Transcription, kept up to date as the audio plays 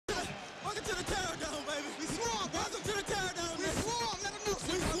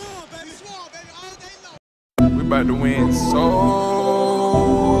about to win so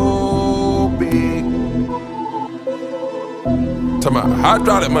big. Talking about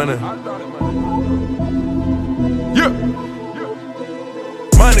hydraulic money. Yeah.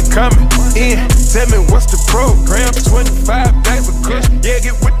 Money coming in. Tell me what's the program? 25 bags of kush. Yeah,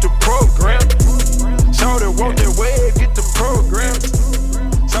 get with the program. Shorty want that wave, get the program.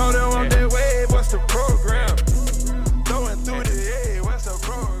 Shorty want that wave, what's the program? Throwing through the air, what's the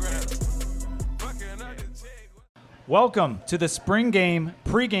program? Fucking up the check. Welcome to the Spring Game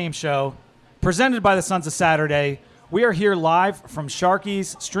pregame show presented by the Sons of Saturday. We are here live from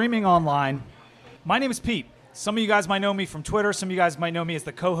Sharky's, streaming online. My name is Pete. Some of you guys might know me from Twitter. Some of you guys might know me as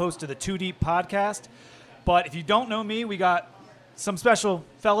the co-host of the Too Deep podcast. But if you don't know me, we got some special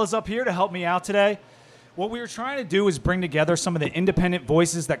fellas up here to help me out today. What we were trying to do is bring together some of the independent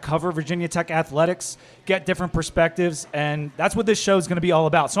voices that cover Virginia Tech athletics, get different perspectives, and that's what this show is going to be all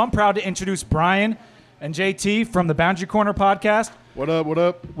about. So I'm proud to introduce Brian and JT from the Boundary Corner podcast. What up, what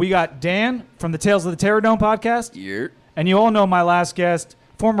up? We got Dan from the Tales of the Terror Dome podcast. Yeah. And you all know my last guest,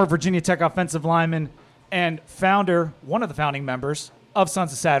 former Virginia Tech offensive lineman and founder, one of the founding members of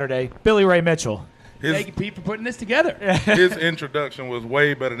Sons of Saturday, Billy Ray Mitchell. Thank you, Pete, for putting this together. His introduction was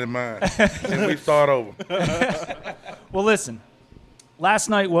way better than mine. And we start over. Well, listen, last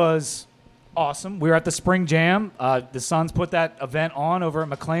night was awesome. We were at the Spring Jam. The Suns put that event on over at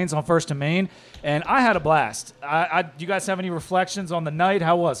McLean's on 1st and Main, and I had a blast. You guys have any reflections on the night?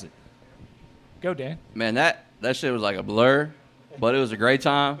 How was it? Go, Dan. Man, that shit was like a blur, but it was a great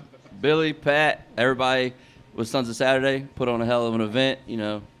time. Billy, Pat, everybody with Sons of Saturday put on a hell of an event. You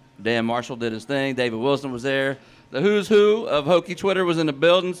know, Dan Marshall did his thing. David Wilson was there. The who's who of Hokie Twitter was in the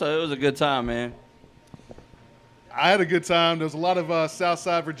building, so it was a good time, man. I had a good time. There was a lot of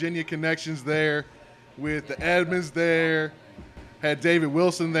Southside Virginia connections there with the Edmonds there. Had David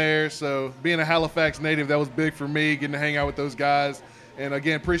Wilson there. So being a Halifax native, that was big for me, getting to hang out with those guys. And,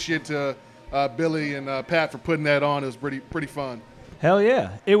 again, appreciate to Billy and Pat for putting that on. It was pretty fun. Hell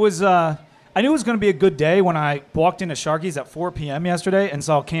yeah. It was I knew it was going to be a good day when I walked into Sharky's at 4 p.m. yesterday and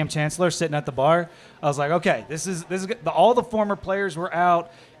saw Cam Chancellor sitting at the bar. I was like, okay, this is good. All the former players were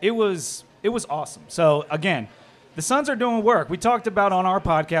out. It was awesome. So, again, the Suns are doing work. We talked about on our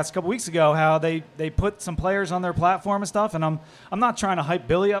podcast a couple weeks ago how they put some players on their platform and stuff, and I'm not trying to hype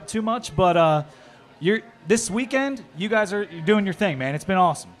Billy up too much, but this weekend, you're doing your thing, man. It's been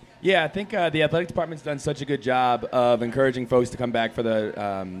awesome. Yeah, I think the athletic department's done such a good job of encouraging folks to come back for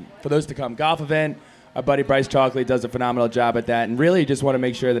those to come golf event. Our buddy Bryce Chalkley does a phenomenal job at that, and really just want to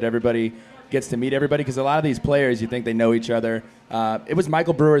make sure that everybody gets to meet everybody, because a lot of these players, you think they know each other. It was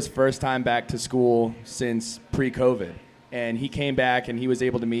Michael Brewer's first time back to school since pre-COVID, and he came back and he was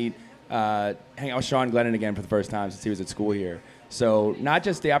able to hang out with Sean Glennon again for the first time since he was at school here. So not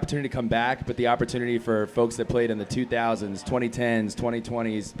just the opportunity to come back, but the opportunity for folks that played in the 2000s, 2010s,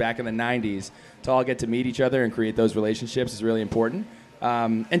 2020s, back in the 90s, to all get to meet each other and create those relationships is really important.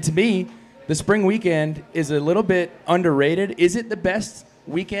 And to me, the spring weekend is a little bit underrated. Is it the best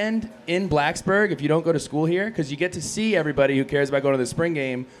weekend in Blacksburg if you don't go to school here? Because you get to see everybody who cares about going to the spring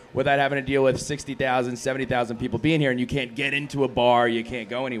game without having to deal with 60,000, 70,000 people being here, and you can't get into a bar, you can't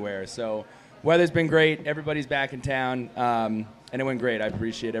go anywhere. So weather's been great. Everybody's back in town. And it went great. I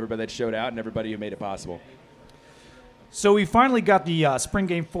appreciate everybody that showed out and everybody who made it possible. So we finally got the spring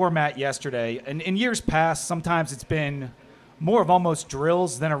game format yesterday. And in years past, sometimes it's been more of almost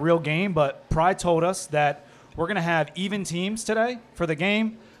drills than a real game. But Pride told us that we're going to have even teams today for the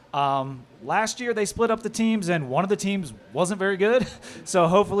game. Last year they split up the teams, and one of the teams wasn't very good. So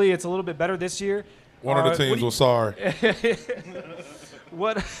hopefully it's a little bit better this year. One of the teams was sorry.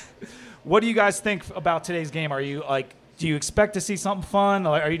 What do you guys think about today's game? Are you do you expect to see something fun,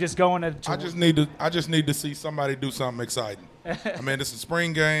 or are you just going to? I just need to see somebody do something exciting. I mean, it's a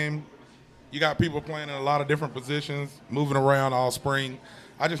spring game. You got people playing in a lot of different positions, moving around all spring.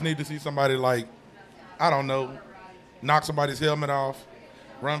 I just need to see somebody knock somebody's helmet off,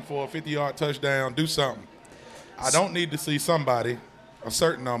 run for a 50-yard touchdown, do something. I don't need to see somebody, a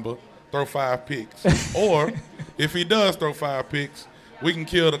certain number, throw 5 picks. Or if he does throw 5 picks, we can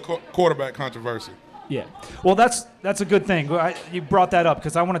kill the quarterback controversy. Yeah. Well, that's a good thing. You brought that up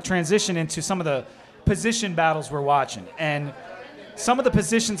because I want to transition into some of the position battles we're watching. And some of the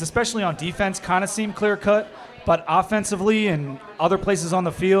positions, especially on defense, kind of seem clear-cut, but offensively and other places on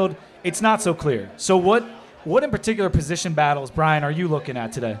the field, it's not so clear. So what in particular position battles, Brian, are you looking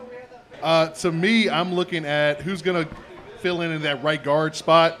at today? To me, I'm looking at who's going to fill in that right guard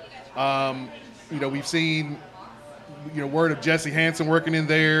spot. We've seen word of Jesse Hansen working in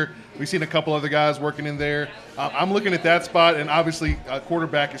there. We've seen a couple other guys working in there. I'm looking at that spot, and obviously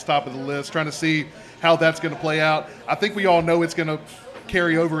quarterback is top of the list, trying to see how that's going to play out. I think we all know it's going to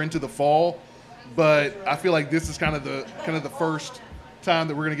carry over into the fall, but I feel like this is kind of the first time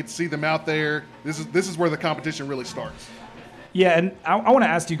that we're going to get to see them out there. This is where the competition really starts. Yeah, and I want to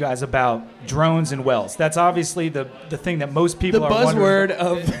ask you guys about drones and wells. That's obviously the thing that most people The are wondering. buzzword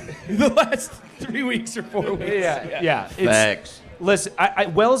of the last 3 weeks or 4 weeks. Yeah. Facts. Listen,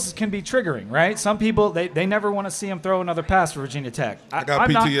 wells can be triggering, right? Some people, they never want to see him throw another pass for Virginia Tech. I got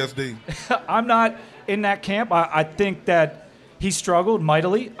PTSD. I'm not in that camp. I think that he struggled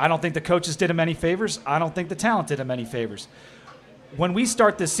mightily. I don't think the coaches did him any favors. I don't think the talent did him any favors. When we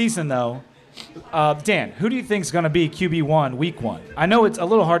start this season, though, Dan, who do you think is going to be QB1 week 1? I know it's a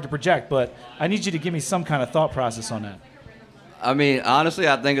little hard to project, but I need you to give me some kind of thought process on that. I mean, honestly,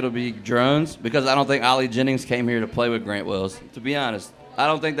 I think it'll be drones because I don't think Ollie Jennings came here to play with Grant Wells, to be honest. I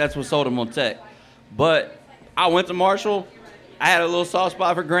don't think that's what sold him on Tech. But I went to Marshall. I had a little soft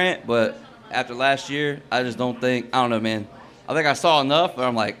spot for Grant, but after last year, I just don't think – I don't know, man. I think I saw enough, but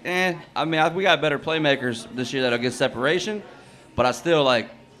I'm like, I mean, we got better playmakers this year that'll get separation. But I still, I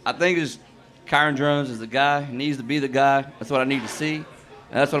think it's Kyron Drones is the guy. He needs to be the guy. That's what I need to see. And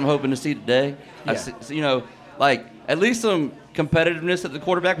that's what I'm hoping to see today. Yeah. At least some competitiveness at the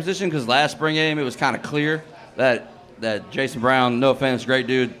quarterback position because last spring game it was kind of clear that Jason Brown, no offense, great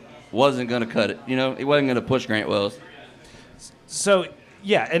dude, wasn't going to cut it. He wasn't going to push Grant Wells. So,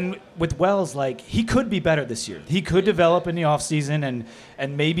 yeah, and with Wells, he could be better this year. He could develop in the offseason,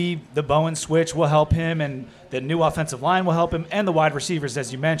 and maybe the Bowen switch will help him, and the new offensive line will help him, and the wide receivers,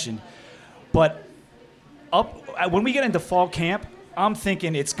 as you mentioned. But when we get into fall camp, I'm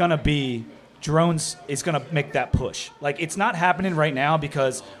thinking it's going to be Drones is going to make that push. It's not happening right now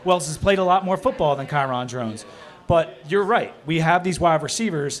because Wells has played a lot more football than Kyron Drones. But you're right. We have these wide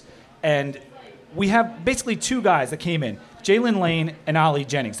receivers, and we have basically two guys that came in, Jalen Lane and Ollie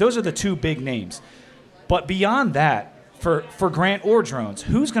Jennings. Those are the two big names. But beyond that, for Grant or Drones,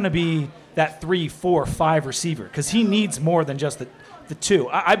 who's going to be that 3, 4, 5 receiver? Because he needs more than just the two.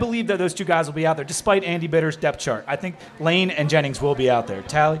 I believe that those two guys will be out there, despite Andy Bitter's depth chart. I think Lane and Jennings will be out there.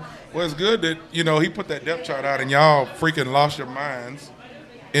 Tally? Well, it's good that, he put that depth chart out and y'all freaking lost your minds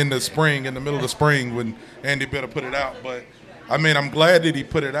in the middle of the spring when Andy Bitter put it out. But, I mean, I'm glad that he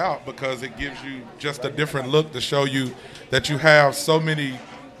put it out because it gives you just a different look to show you that you have so many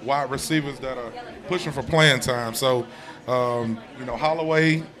wide receivers that are pushing for playing time. So,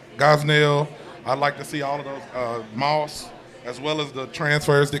 Holloway, Gosnell, I'd like to see all of those, Moss, as well as the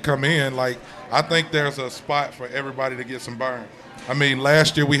transfers that come in. I think there's a spot for everybody to get some burn. I mean,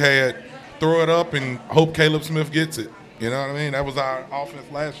 last year we had throw it up and hope Caleb Smith gets it. You know what I mean? That was our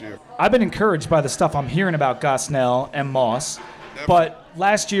offense last year. I've been encouraged by the stuff I'm hearing about Gosnell and Moss. Definitely. But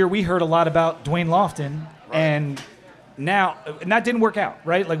last year we heard a lot about Dwayne Lofton, right. and that didn't work out,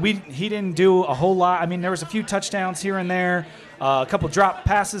 right? He didn't do a whole lot. I mean, there was a few touchdowns here and there, a couple drop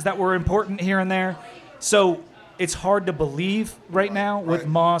passes that were important here and there. So it's hard to believe right now with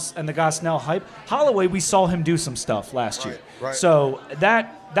Moss and the Gosnell hype. Holloway, we saw him do some stuff last year. Right. So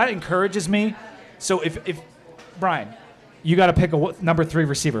that encourages me. So if Brian, you got to pick a number 3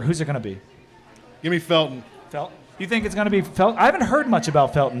 receiver. Who's it going to be? Give me Felton. Felton? You think it's going to be Felton? I haven't heard much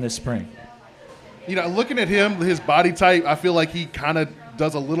about Felton this spring. Looking at him, his body type, I feel like he kind of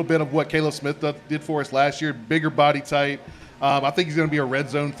does a little bit of what Caleb Smith did for us last year. Bigger body type. I think he's going to be a red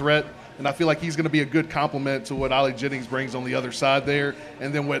zone threat. And I feel like he's going to be a good complement to what Ollie Jennings brings on the other side there,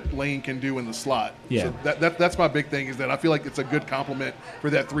 and then what Lane can do in the slot. Yeah. So that's my big thing is that I feel like it's a good complement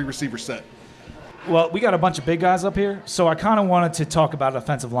for that 3 receiver set. Well, we got a bunch of big guys up here, so I kind of wanted to talk about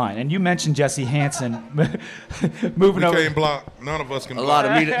offensive line. And you mentioned Jesse Hansen moving over. We can't block. None of us can block.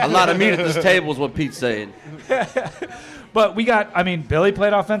 A lot of meat at this table is what Pete's saying. But Billy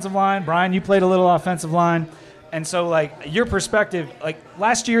played offensive line. Brian, you played a little offensive line. And so, your perspective,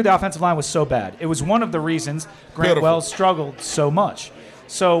 last year the offensive line was so bad. It was one of the reasons Grant Wells struggled so much.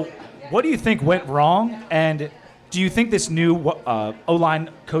 So what do you think went wrong? And do you think this new O-line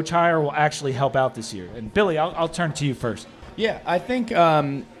coach hire will actually help out this year? And, Billy, I'll turn to you first. Yeah, I think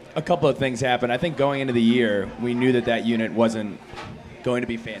a couple of things happened. I think going into the year, we knew that unit wasn't going to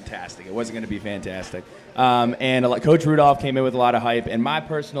be fantastic. It wasn't going to be fantastic. And Coach Rudolph came in with a lot of hype. And my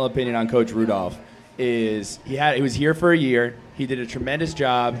personal opinion on Coach Rudolph is he was here for a year. He did a tremendous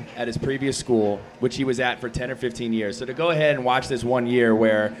job at his previous school, which he was at for 10 or 15 years. So to go ahead and watch this 1 year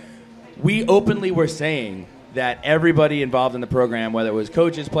where we openly were saying that everybody involved in the program, whether it was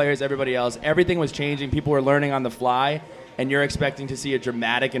coaches, players, everybody else, everything was changing. People were learning on the fly. and you're expecting to see a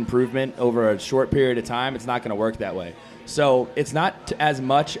dramatic improvement over a short period of time, it's not going to work that way. So it's not as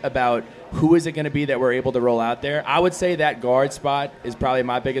much about who is it going to be that we're able to roll out there. I would say that guard spot is probably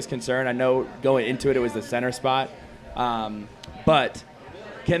my biggest concern. I know going into it was the center spot. But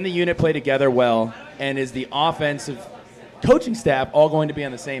can the unit play together well, and is the offensive coaching staff all going to be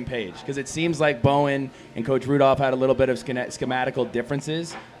on the same page? Because it seems like Bowen and Coach Rudolph had a little bit of schematical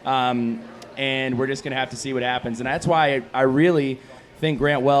differences, and we're just going to have to see what happens. And that's why I really think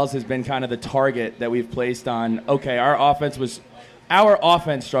Grant Wells has been kind of the target that we've placed on, okay, our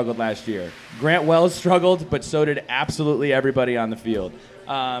offense struggled last year. Grant Wells struggled, but so did absolutely everybody on the field.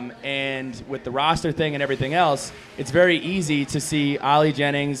 And with the roster thing and everything else, it's very easy to see Ollie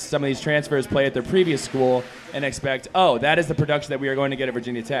Jennings, some of these transfers play at their previous school and expect, oh, that is the production that we are going to get at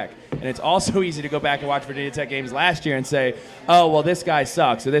Virginia Tech. And it's also easy to go back and watch Virginia Tech games last year and say, oh, well, this guy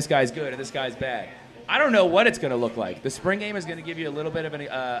sucks, or this guy's good, or this guy's bad. I don't know what it's going to look like. The spring game is going to give you a little bit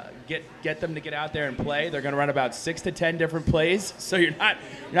of get them to get out there and play. They're going to run about 6 to 10 different plays, so you're not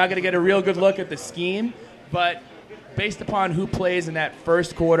going to get a real good look at the scheme. But based upon who plays in that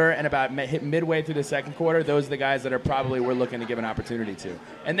first quarter and about midway through the second quarter, those are the guys that are probably we're looking to give an opportunity to.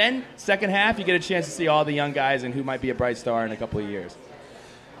 And then second half, you get a chance to see all the young guys and who might be a bright star in a couple of years.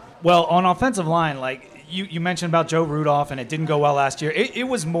 Well, on offensive line, like you mentioned about Joe Rudolph, and it didn't go well last year. It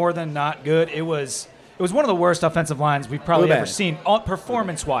was more than not good. It was one of the worst offensive lines we've probably ever seen,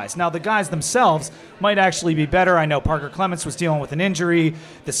 performance-wise. Now, the guys themselves might actually be better. I know Parker Clements was dealing with an injury.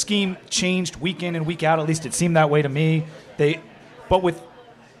 The scheme changed week in and week out. At least it seemed that way to me. But with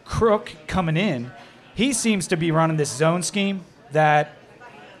Crook coming in, he seems to be running this zone scheme that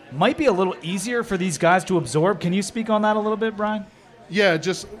might be a little easier for these guys to absorb. Can you speak on that a little bit, Brian? Yeah,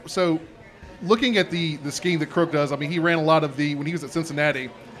 just so looking at the scheme that Crook does, I mean, he ran a lot of when he was at Cincinnati,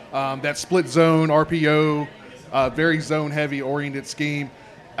 that split zone, RPO, very zone-heavy oriented scheme.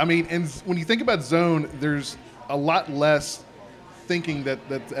 I mean, and when you think about zone, there's a lot less thinking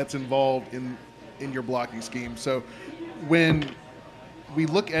that's involved in your blocking scheme. So when we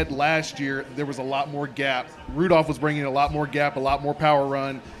look at last year, there was a lot more gap. Rudolph was bringing a lot more gap, a lot more power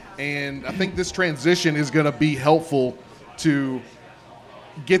run, and I think this transition is going to be helpful to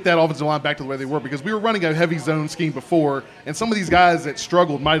get that offensive line back to the way they were, because we were running a heavy zone scheme before, and some of these guys that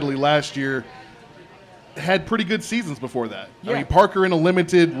struggled mightily last year had pretty good seasons before that. Yeah. I mean, Parker in a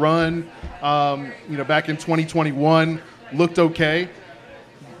limited run, back in 2021 looked okay.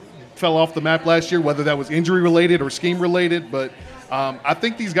 Fell off the map last year, whether that was injury related or scheme related, but I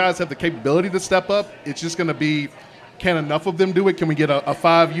think these guys have the capability to step up. It's just going to be, can enough of them do it? Can we get a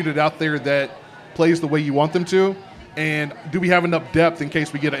 5 unit out there that plays the way you want them to? And do we have enough depth in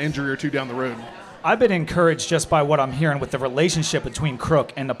case we get an injury or two down the road? I've been encouraged just by what I'm hearing with the relationship between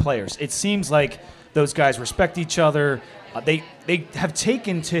Crook and the players. It seems like those guys respect each other. They have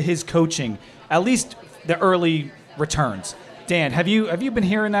taken to his coaching, at least the early returns. Dan, have you been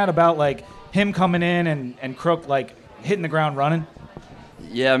hearing that about like him coming in and Crook like hitting the ground running?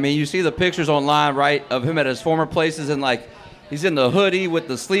 Yeah, I mean, you see the pictures online, right, of him at his former places, and like he's in the hoodie with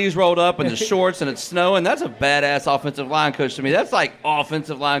the sleeves rolled up and the shorts, and it's snowing. That's a badass offensive line coach to me. That's like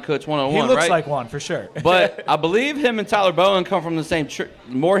offensive line coach 101, right? He looks like one, for sure. But I believe him and Tyler Bowen come from the same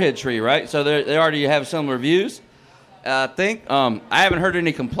Moorhead tree, right? So they already have similar views. I think I haven't heard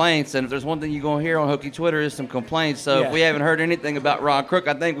any complaints, and if there's one thing you're going to hear on Hokie Twitter is some complaints. So if we haven't heard anything about Ron Crook,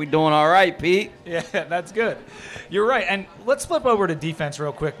 I think we're doing all right, Pete. Yeah, that's good. You're right. And let's flip over to defense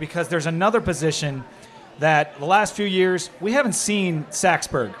real quick, because there's another position that the last few years we haven't seen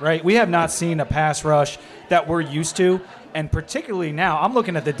Saxburg, right? We have not seen a pass rush that we're used to, and particularly now, I'm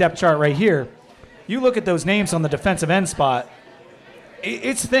looking at the depth chart right here. You look at those names on the defensive end spot,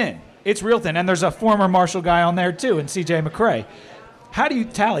 it's thin. It's real thin, and there's a former Marshall guy on there too, and C.J. McCray. How do you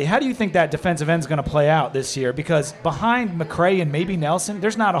think that defensive end is going to play out this year? Because behind McCray and maybe Nelson,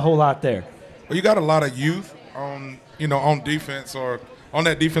 there's not a whole lot there. Well, you got a lot of youth on defense or on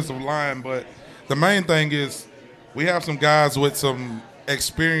that defensive line, but the main thing is we have some guys with some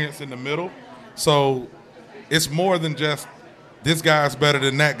experience in the middle. So it's more than just this guy's better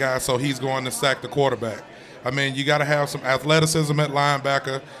than that guy, so he's going to sack the quarterback. I mean, you got to have some athleticism at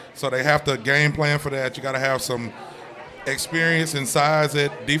linebacker, so they have to game plan for that. You got to have some experience and size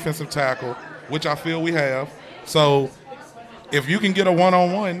at defensive tackle, which I feel we have. So if you can get a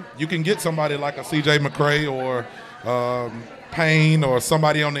one-on-one, you can get somebody like a C.J. McCray or Payne or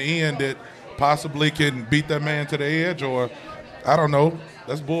somebody on the end that possibly can beat that man to the edge, or I don't know.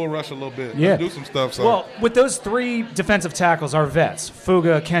 Let's bull rush a little bit. Yeah. Let's do some stuff. So. Well, with those 3 defensive tackles, our vets,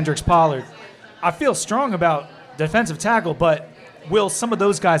 Fuga, Kendricks, Pollard, I feel strong about defensive tackle, but will some of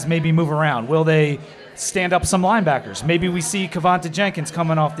those guys maybe move around? Will they stand up some linebackers. Maybe we see Kavonta Jenkins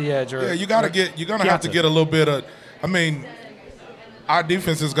coming off the edge. Or, yeah, you're going to have to get a little bit of – I mean, our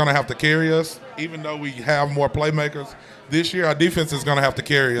defense is going to have to carry us. Even though we have more playmakers this year, our defense is going to have to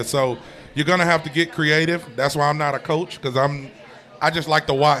carry us. So you're going to have to get creative. That's why I'm not a coach, because I just like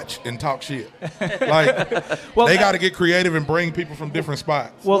to watch and talk shit. Like, well, they got to get creative and bring people from different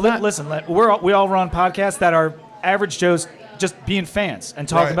spots. Well, listen, we all run podcasts that are average Joes just being fans and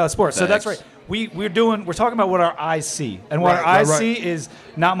talking about sports. So that's right. We're talking about what our eyes see, and what our eyes see is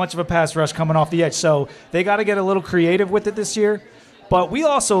not much of a pass rush coming off the edge. So they got to get a little creative with it this year. But we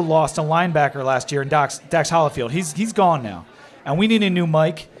also lost a linebacker last year in Dax Hollifield. He's gone now, and we need a new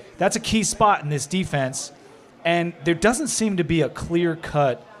Mike. That's a key spot in this defense, and there doesn't seem to be a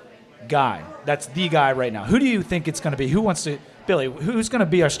clear-cut guy. That's the guy right now. Who do you think it's going to be? Billy? Who's going to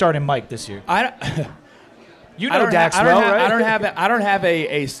be our starting Mike this year? You know Dax well, right? I don't have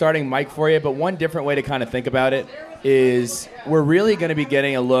a starting Mike for you, but one different way to kind of think about it is we're really going to be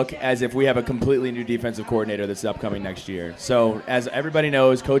getting a look as if we have a completely new defensive coordinator that's upcoming next year. So as everybody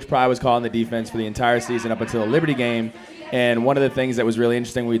knows, Coach Pry was calling the defense for the entire season up until the Liberty game. And one of the things that was really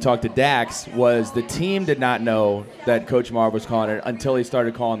interesting when we talked to Dax was the team did not know that Coach Marv was calling it until he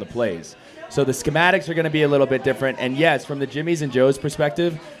started calling the plays. So the schematics are going to be a little bit different. And yes, from the Jimmy's and Joe's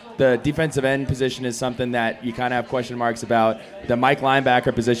perspective, the defensive end position is something that you kind of have question marks about. The Mike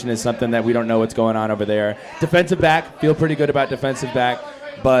linebacker position is something that we don't know what's going on over there. Defensive back, feel pretty good about defensive back.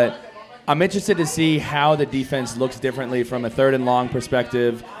 But I'm interested to see how the defense looks differently from a third and long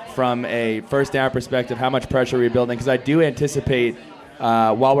perspective, from a first down perspective, how much pressure we're building. Because I do anticipate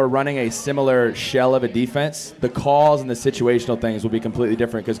while we're running a similar shell of a defense, the calls and the situational things will be completely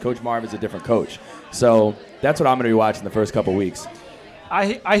different because Coach Marv is a different coach. So that's what I'm going to be watching the first couple weeks.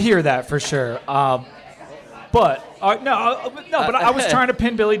 I hear that for sure, but I was trying to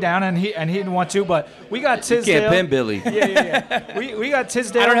pin Billy down and he didn't want to. But we got Tisdale. You can't pin Billy. Yeah. We got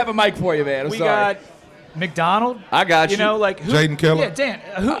Tisdale. I don't have a mic for you, man. I'm sorry. Got McDonald. I got you. You know, like who? Jaden Keller. Yeah, Dan.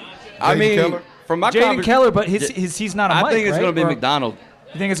 Who? I mean, Keller? from my Jaden Keller, but he's not a Mike. I think it's right? going to be Or, McDonald.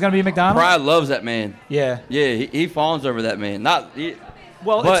 You think it's going to be McDonald? Pride loves that man. Yeah. Yeah, he fawns over that man.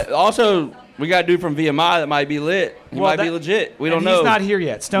 Well, but also we got a dude from VMI that might be lit. He might be legit. We don't know. He's not here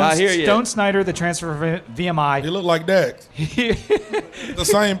yet. Stone Snyder, the transfer from VMI. He look like Dax. The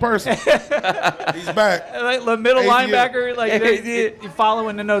same person. He's back. Like the middle linebacker, like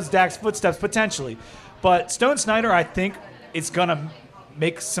following in those Dax footsteps potentially. But Stone Snyder, I think, is gonna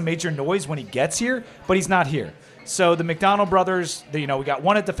make some major noise when he gets here, but he's not here. So the McDonald brothers, we got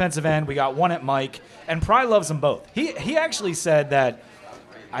one at defensive end, we got one at Mike, and Pry loves them both. He actually said that.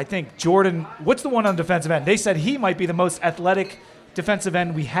 I think Jordan, what's the one on defensive end? They said he might be the most athletic defensive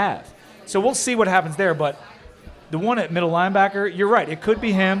end we have. So we'll see what happens there. But the one at middle linebacker, you're right. It could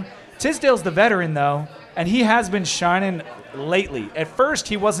be him. Tisdale's the veteran, though, and he has been shining lately. At first,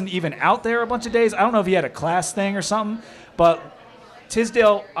 he wasn't even out there a bunch of days. I don't know if he had a class thing or something. But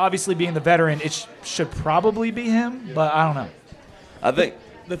Tisdale, obviously being the veteran, it should probably be him. But I don't know. I think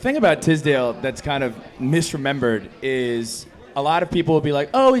the thing about Tisdale that's kind of misremembered is a lot of people will be like,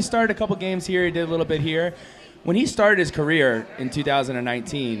 oh, he started a couple games here, he did a little bit here. When he started his career in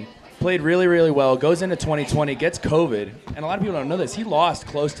 2019, played really, really well, goes into 2020, gets COVID, and a lot of people don't know this. He lost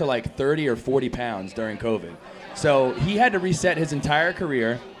close to like 30 or 40 pounds during COVID. So he had to reset his entire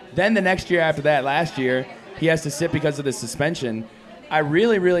career. Then the next year after that, last year, he has to sit because of the suspension. I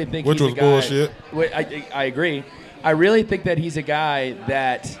really, really think Which he's was a guy. Bullshit. I agree. I really think that he's a guy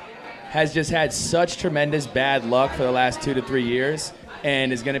that has just had such tremendous bad luck for the last 2 to 3 years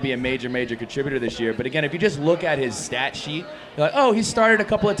and is going to be a major, major contributor this year. But again, if you just look at his stat sheet, you're like, oh, he started a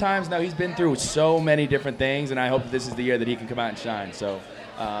couple of times. Now he's been through so many different things, and I hope that this is the year that he can come out and shine. So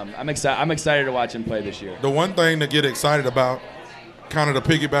I'm excited to watch him play this year. The one thing to get excited about, kind of to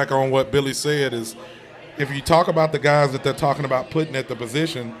piggyback on what Billy said, is if you talk about the guys that they're talking about putting at the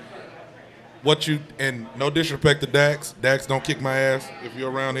position, and no disrespect to Dax don't kick my ass if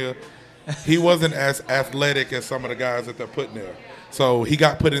you're around here. He wasn't as athletic as some of the guys that they're putting there. So he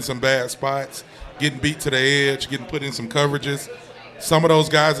got put in some bad spots, getting beat to the edge, getting put in some coverages. Some of those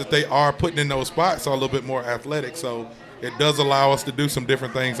guys that they are putting in those spots are a little bit more athletic. So it does allow us to do some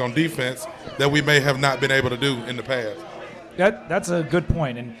different things on defense that we may have not been able to do in the past. That's a good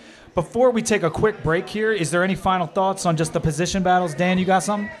point. And before we take a quick break here, is there any final thoughts on just the position battles? Dan, you got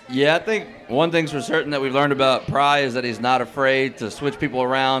something? Yeah, I think one thing's for certain that we've learned about Pry is that he's not afraid to switch people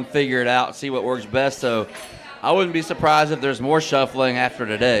around, figure it out, see what works best. So I wouldn't be surprised if there's more shuffling after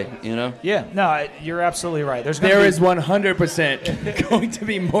today, Yeah, no, you're absolutely right. There is 100% going to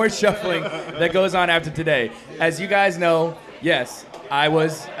be more shuffling that goes on after today. As you guys know, yes, I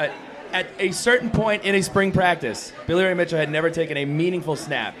was At a certain point in a spring practice, Billy Ray Mitchell had never taken a meaningful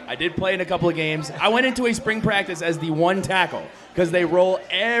snap. I did play in a couple of games. I went into a spring practice as the one tackle because they roll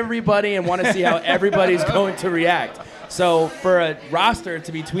everybody and want to see how everybody's going to react. So for a roster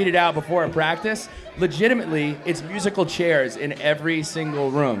to be tweeted out before a practice, legitimately, it's musical chairs in every single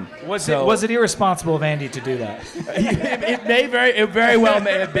room. Was it irresponsible of Andy to do that? it very well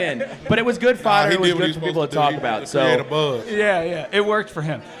may have been, but it was good fodder. It was good for people to talk about. So yeah, it worked for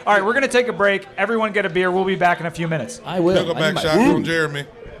him. All right, we're gonna take a break. Everyone get a beer. We'll be back in a few minutes. I will. Go back shot from Jeremy.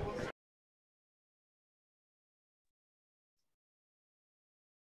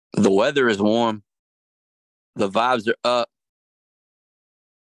 The weather is warm. The vibes are up.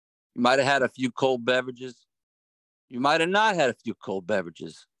 You might have had a few cold beverages. You might have not had a few cold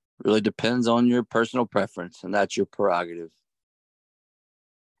beverages. Really depends on your personal preference, and that's your prerogative.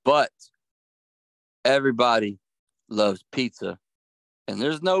 But everybody loves pizza, and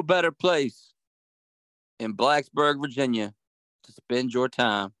there's no better place in Blacksburg, Virginia, to spend your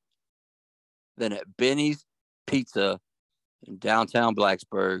time than at Benny's Pizza in downtown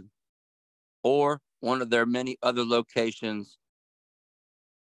Blacksburg, or one of their many other locations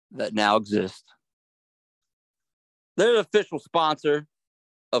that now exist. They're the official sponsor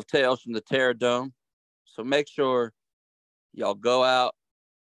of Tales from the Terror Dome. So make sure y'all go out,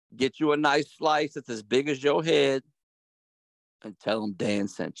 get you a nice slice that's as big as your head, and tell them Dan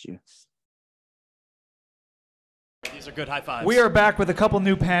sent you. These are good high fives. We are back with a couple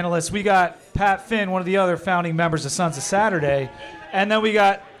new panelists. We got Pat Finn, one of the other founding members of Sons of Saturday, and then we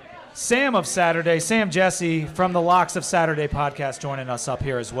got Sam of Saturday, Sam Jesse from the Locks of Saturday podcast joining us up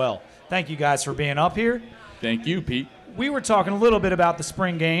here as well. Thank you guys for being up here. Thank you, Pete. We were talking a little bit about the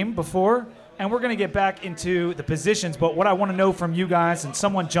spring game before, and we're going to get back into the positions, but what I want to know from you guys, and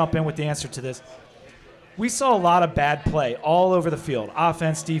someone jump in with the answer to this, we saw a lot of bad play all over the field,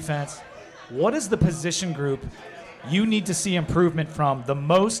 offense, defense. What is the position group you need to see improvement from the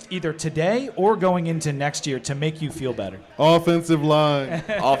most, either today or going into next year, to make you feel better? Offensive line.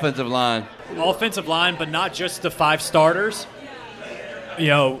 Offensive line. Offensive line, but not just the 5 starters. You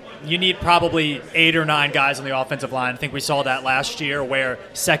know, you need probably 8 or 9 guys on the offensive line. I think we saw that last year where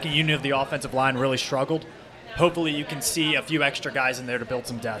second unit of the offensive line really struggled. Hopefully you can see a few extra guys in there to build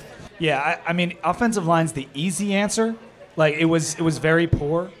some depth. Yeah, I mean, offensive line's the easy answer. Like, it was very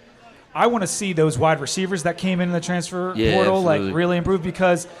poor. I want to see those wide receivers that came in the transfer portal absolutely. like really improve,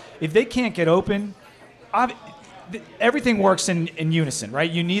 because if they can't get open, everything works in unison,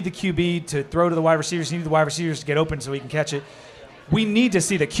 right? You need the QB to throw to the wide receivers. You need the wide receivers to get open so he can catch it. We need to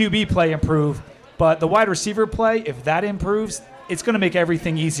see the QB play improve, but the wide receiver play, if that improves, it's going to make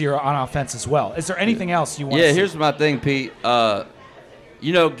everything easier on offense as well. Is there anything else you want to see? Yeah, here's my thing, Pete.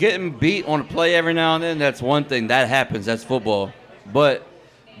 You know, getting beat on a play every now and then, that's one thing. That happens. That's football. But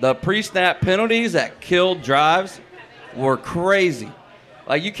the pre-snap penalties that killed drives were crazy.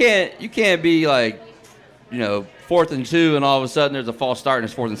 Like, you can't be like, you know, 4th and 2 and all of a sudden there's a false start and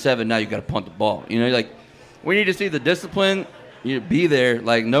it's 4th and 7. Now you got to punt the ball. You know, like, we need to see the discipline, you know, be there.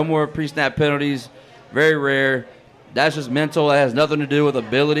 Like, no more pre-snap penalties. Very rare. That's just mental. That has nothing to do with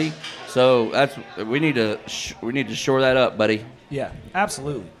ability. So we need to shore that up, buddy. Yeah,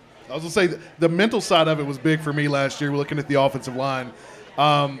 absolutely. I was going to say, the mental side of it was big for me last year. We're looking at the offensive line.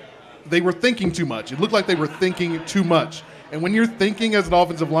 They were thinking too much. It looked like they were thinking too much. And when you're thinking as an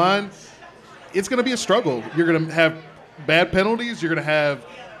offensive line, it's going to be a struggle. You're going to have bad penalties. You're going to have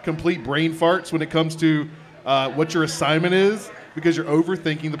complete brain farts when it comes to what your assignment is, because you're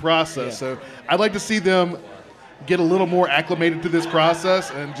overthinking the process. Yeah. So I'd like to see them get a little more acclimated to this process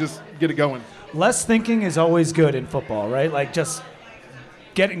and just get it going. Less thinking is always good in football, right? Like, just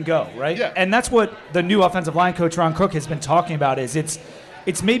get and go, right? Yeah. And that's what the new offensive line coach, Ron Cook, has been talking about, is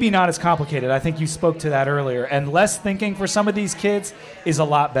it's maybe not as complicated. I think you spoke to that earlier. And less thinking for some of these kids is a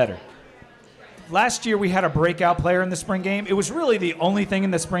lot better. Last year we had a breakout player in the spring game. It was really the only thing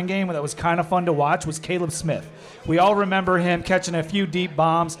in the spring game that was kind of fun to watch was Caleb Smith. We all remember him catching a few deep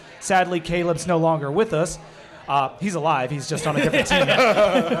bombs. Sadly, Caleb's no longer with us. He's alive. He's just on a different team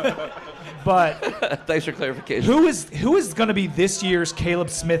now. But thanks for clarification. Who is going to be this year's Caleb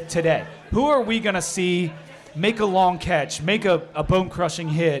Smith today? Who are we going to see make a long catch, make a bone-crushing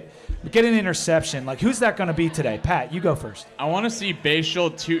hit, get an interception? Like, who's that going to be today? Pat, you go first. I want to see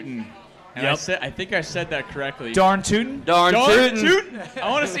Bayshul Tootin. And I think I said that correctly. Darn Tootin? Darn Tootin. I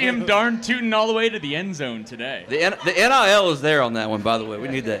want to see him darn Tootin all the way to the end zone today. The NIL is there on that one, by the way. We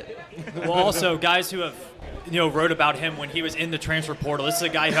need that. Well, also, guys who have wrote about him when he was in the transfer portal. This is a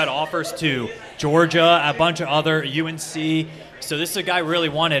guy who had offers to Georgia, a bunch of other UNC. So this is a guy really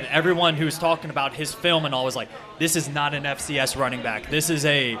wanted. Everyone who was talking about his film and all was like, this is not an FCS running back. This is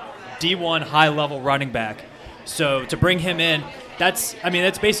a D1 high-level running back. So to bring him in, that's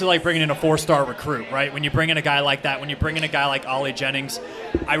basically like bringing in a 4-star recruit, right? When you bring in a guy like that, when you bring in a guy like Ollie Jennings,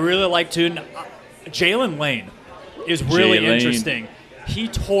 I really like Jalen Lane is really interesting. He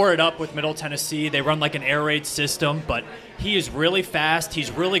tore it up with Middle Tennessee. They run like an air raid system, but he is really fast. He's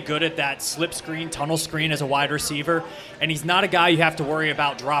really good at that slip screen, tunnel screen as a wide receiver, and he's not a guy you have to worry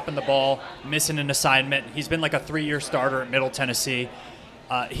about dropping the ball, missing an assignment. He's been like a 3-year starter at Middle Tennessee.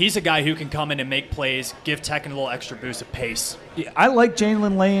 He's a guy who can come in and make plays, give Tech a little extra boost of pace. Yeah, I like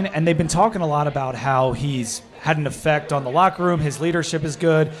Jalen Lane, and they've been talking a lot about how he's had an effect on the locker room. His leadership is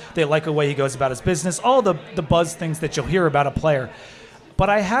good. They like the way he goes about his business, all the buzz things that you'll hear about a player. But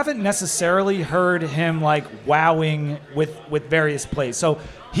I haven't necessarily heard him like wowing with various plays. So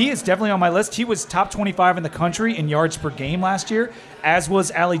he is definitely on my list. He was top 25 in the country in yards per game last year, as was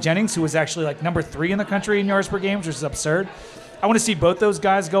Ollie Jennings, who was actually like number 3 in the country in yards per game, which is absurd. I want to see both those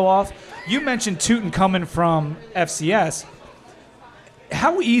guys go off. You mentioned Tootin coming from FCS.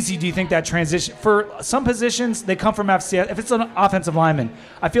 How easy do you think that transition? For some positions, they come from FCS. If it's an offensive lineman,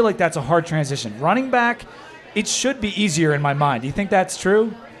 I feel like that's a hard transition. Running back, it should be easier in my mind. Do you think that's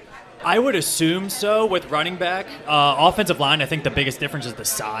true? I would assume so with running back. Offensive line, I think the biggest difference is the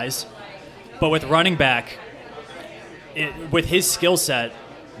size. But with running back, with his skill set,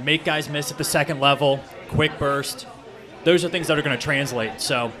 make guys miss at the second level, quick burst, those are things that are going to translate.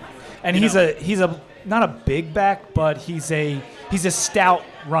 So, and he's a not a big back, but he's a stout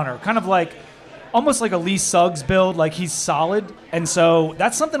runner, kind of like almost like a Lee Suggs build. Like he's solid, and so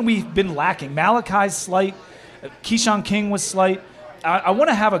that's something we've been lacking. Malachi's slight, Keyshawn King was slight. I want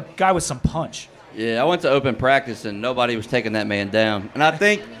to have a guy with some punch. Yeah, I went to open practice and nobody was taking that man down, and I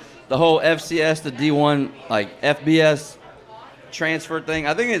think the whole FCS to D1 like FBS transfer thing,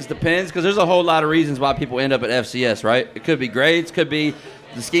 I think it depends because there's a whole lot of reasons why people end up at FCS, right? It could be grades, could be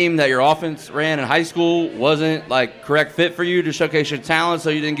the scheme that your offense ran in high school wasn't like correct fit for you to showcase your talent, so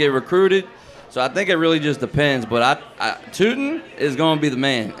you didn't get recruited. So I think it really just depends. But Tootin is going to be the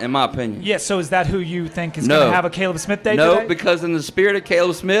man, in my opinion. Yeah, so is that who you think is going to have a Caleb Smith day today? No, because in the spirit of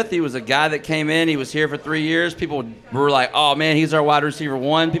Caleb Smith, he was a guy that came in. He was here for 3 years. People were like, oh, man, he's our wide receiver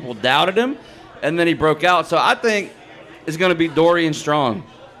 1. People doubted him, and then he broke out. So I think it's going to be Dorian Strong.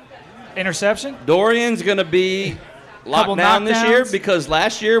 Interception? Dorian's going to be locked down this year because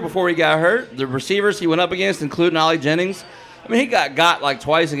last year, before he got hurt, the receivers he went up against, including Ollie Jennings, I mean, he got like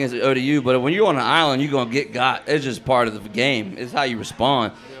twice against ODU, but when you're on an island, you're going to get got. It's just part of the game. It's how you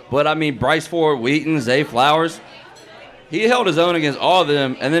respond. But, I mean, Bryce Ford, Wheaton, Zay Flowers, he held his own against all of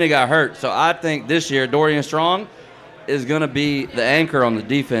them, and then he got hurt. So I think this year, Dorian Strong is going to be the anchor on the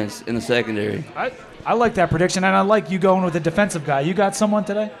defense in the secondary. I like that prediction, and I like you going with a defensive guy. You got someone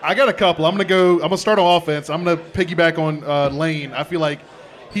today? I got a couple. I'm gonna start on offense. I'm gonna piggyback on Lane. I feel like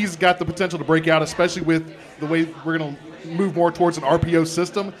he's got the potential to break out, especially with the way we're gonna move more towards an RPO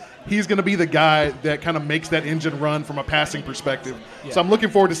system. He's gonna be the guy that kind of makes that engine run from a passing perspective. Yeah. So I'm looking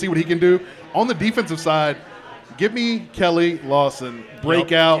forward to see what he can do. On the defensive side, give me Kelly Lawson,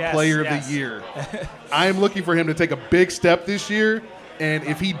 breakout player of the year. I am looking for him to take a big step this year. And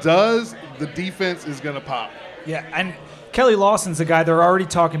if he does, the defense is going to pop. Yeah, and Kelly Lawson's a guy they're already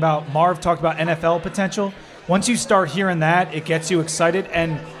talking about. Marv talked about NFL potential. Once you start hearing that, it gets you excited.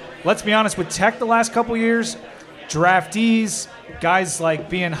 And let's be honest, with Tech the last couple years, draftees, guys like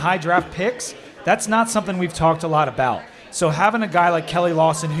being high draft picks, that's not something we've talked a lot about. So having a guy like Kelly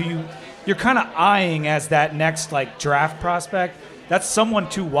Lawson who you're kind of eyeing as that next like draft prospect, that's someone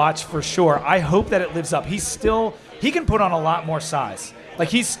to watch for sure. I hope that it lives up. He can put on a lot more size. Like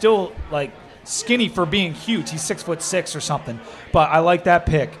he's still like skinny for being huge. He's 6'6" or something. But I like that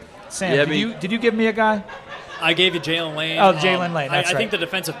pick. Sam, did you give me a guy? I gave you Jalen Lane. Oh, Jalen Lane. That's I think the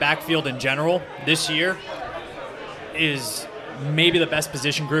defensive backfield in general this year is maybe the best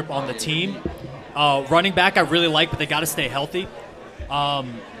position group on the team. Running back I really like, but they got to stay healthy.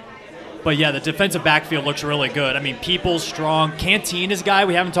 But, yeah, the defensive backfield looks really good. I mean, Peoples, Strong. Canteen is a guy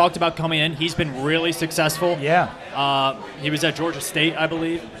we haven't talked about coming in. He's been really successful. Yeah. He was at Georgia State, I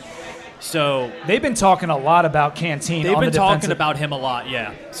believe. So they've been talking a lot about Canteen. They've been talking about him a lot,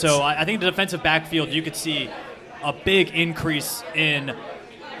 yeah. So I think the defensive backfield, you could see a big increase in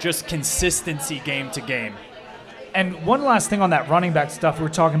just consistency game to game. And one last thing on that running back stuff we were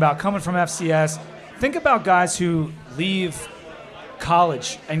talking about, coming from FCS, think about guys who leave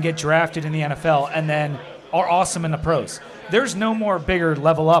college and get drafted in the NFL and then are awesome in the pros. There's no more bigger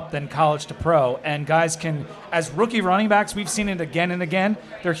level up than college to pro, and guys can, as rookie running backs, we've seen it again and again,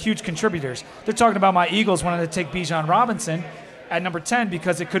 they're huge contributors. They're talking about my Eagles wanting to take Bijan Robinson at number 10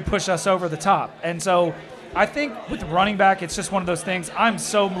 because it could push us over the top. And so I think with the running back, it's just one of those things. I'm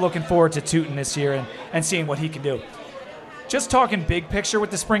so looking forward to Tootin this year and seeing what he can do. Just talking big picture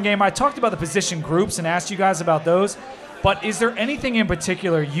with the spring game, I talked about the position groups and asked you guys about those, but is there anything in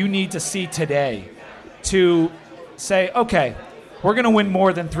particular you need to see today to say, okay, we're going to win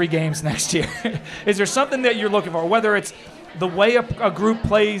more than 3 games next year? Is there something that you're looking for, whether it's the way a group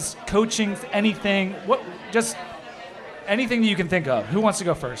plays, coaching, anything, just anything that you can think of? Who wants to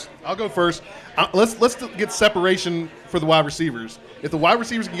go first? I'll go first. Let's get separation for the wide receivers. If the wide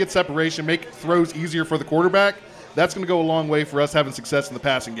receivers can get separation, make throws easier for the quarterback, that's going to go a long way for us having success in the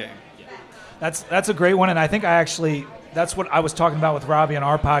passing game. That's a great one, and I think that's what I was talking about with Robbie on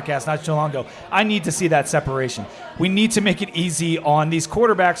our podcast not too long ago. I need to see that separation. We need to make it easy on these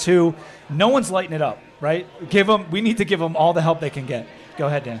quarterbacks who no one's lighting it up, right? We need to give them all the help they can get. Go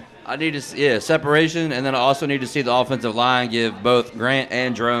ahead, Dan. I need to see separation, and then I also need to see the offensive line give both Grant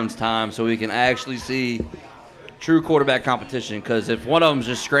and Drones time so we can actually see true quarterback competition. Because if one of them's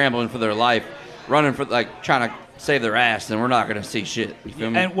just scrambling for their life, running for trying to save their ass, then we're not going to see shit. You feel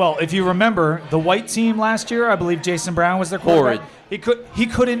me? And well, if you remember the white team last year, I believe Jason Brown was their quarterback. He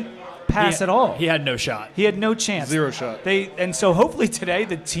couldn't pass at all. He had no shot. He had no chance. 0 shot. And so hopefully today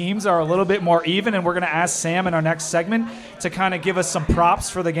the teams are a little bit more even, and we're going to ask Sam in our next segment to kind of give us some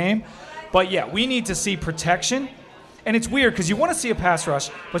props for the game. But yeah, we need to see protection. And it's weird because you want to see a pass rush,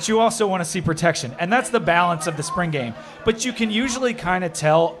 but you also want to see protection. And that's the balance of the spring game. But you can usually kind of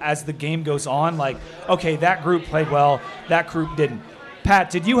tell as the game goes on, like, okay, that group played well, that group didn't. Pat,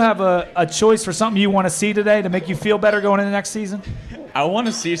 did you have a choice for something you want to see today to make you feel better going into the next season? I want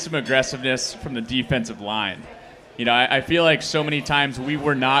to see some aggressiveness from the defensive line. You know, I feel like so many times we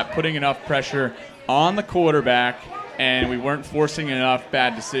were not putting enough pressure on the quarterback and we weren't forcing enough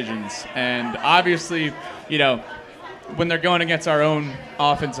bad decisions. And obviously, you know, when they're going against our own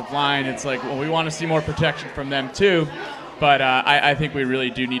offensive line, it's like, well, we want to see more protection from them too. But I think we really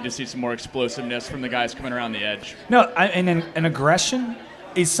do need to see some more explosiveness from the guys coming around the edge. No, and an aggression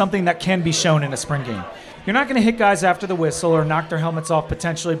is something that can be shown in a spring game. You're not going to hit guys after the whistle or knock their helmets off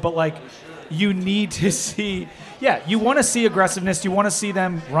potentially, but like you need to see, you want to see aggressiveness. You want to see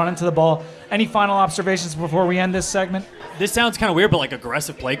them run into the ball. Any final observations before we end this segment? This sounds kind of weird, but like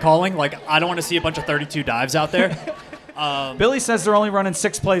aggressive play calling. Like I don't want to see a bunch of 32 dives out there. Billy says they're only running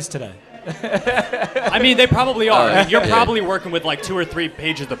 6 plays today. I mean, they probably are. You're probably working with like 2 or 3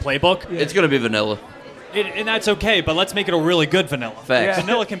 pages of the playbook. It's going to be vanilla. And that's okay, but let's make it a really good vanilla. Facts.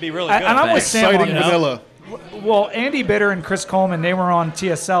 Vanilla can be really good. And I'm with Sam on Exciting vanilla. Well, Andy Bitter and Chris Coleman, they were on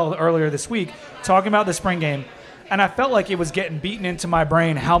TSL earlier this week talking about the spring game, and I felt like it was getting beaten into my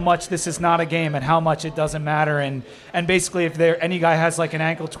brain how much this is not a game and how much it doesn't matter, and basically if any guy has like an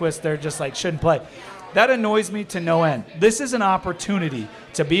ankle twist, they're just like shouldn't play. That annoys me to no end. This is an opportunity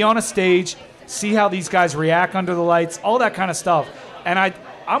to be on a stage, see how these guys react under the lights, all that kind of stuff. And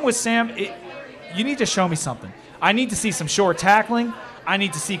I'm with Sam. You need to show me something. I need to see some short tackling. I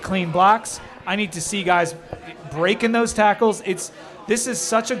need to see clean blocks. I need to see guys breaking those tackles. This is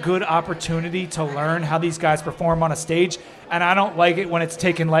such a good opportunity to learn how these guys perform on a stage, and I don't like it when it's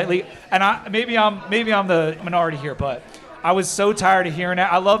taken lightly. And maybe I'm the minority here, but I was so tired of hearing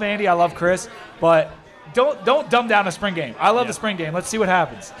that. I love Andy. I love Chris, but don't dumb down the spring game. I love the spring game. Let's see what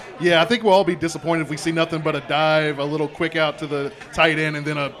happens. Yeah, I think we'll all be disappointed if we see nothing but a dive, a little quick out to the tight end, and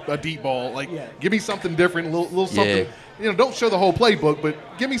then a deep ball. Give me something different, a little something. You know, don't show the whole playbook, but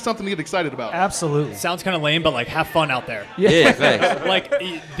give me something to get excited about. Absolutely. Sounds kind of lame, but like have fun out there. Yeah, thanks. Like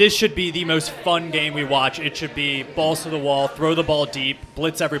this should be the most fun game we watch. It should be balls to the wall, throw the ball deep,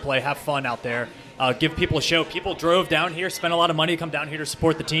 blitz every play, have fun out there. Give people a show. People drove down here, spent a lot of money to come down here to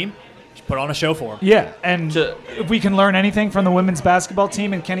support the team. Just put on a show for them. Yeah, and if we can learn anything from the women's basketball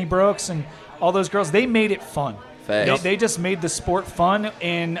team and Kenny Brooks and all those girls, they made it fun. They just made the sport fun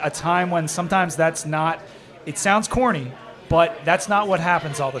in a time when sometimes that's not – it sounds corny, but that's not what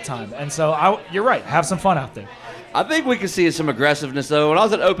happens all the time. And so you're right. Have some fun out there. I think we can see some aggressiveness, though. When I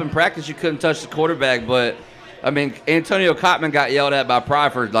was at open practice, you couldn't touch the quarterback, but – I mean, Antonio Cotman got yelled at by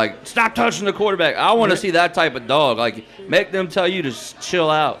Pryford, like, stop touching the quarterback. I want to see that type of dog. Like, make them tell you to chill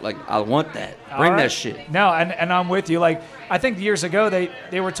out. Like, I want that. Bring that shit. No, and I'm with you. Like, I think years ago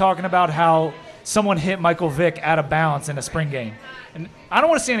they were talking about how someone hit Michael Vick out of bounds in a spring game. And I don't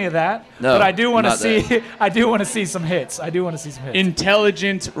want to see any of that, but I do want to see I do want to see some hits. I do want to see some hits.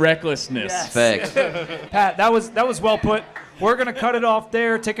 Intelligent recklessness. Yes. Facts. Pat, that was well put. We're going to cut it off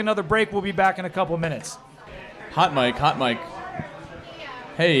there, take another break. We'll be back in a couple of minutes. Hot mic.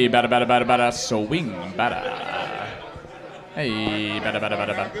 Hey, bada, swing, bada. Hey,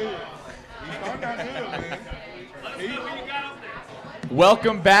 bada.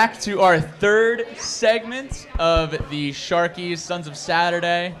 Welcome back to our third segment of the Sharkies, Sons of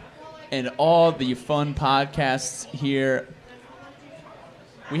Saturday, and all the fun podcasts here.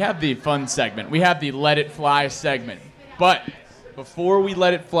 We have the fun segment. We have the Let It Fly segment. But before we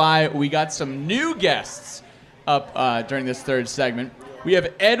let it fly, we got some new guests up during this third segment. We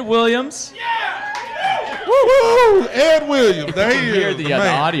have Ed Williams. Yeah! Woo-hoo! Ed Williams. There he Hear is. the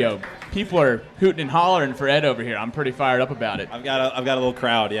audio. People are hooting and hollering for Ed over here. I'm pretty fired up about it. I've got a little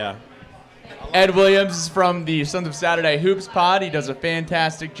crowd, yeah. Ed Williams is from the Sons of Saturday Hoops pod. He does a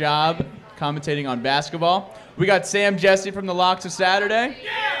fantastic job commentating on basketball. We got Sam Jesse from the Locks of Saturday.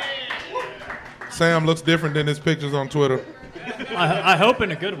 Sam looks different than his pictures on Twitter. I hope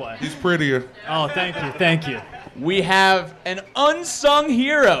in a good way. He's prettier. Oh, thank you. We have an unsung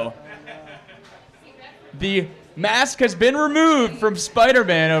hero. The mask has been removed from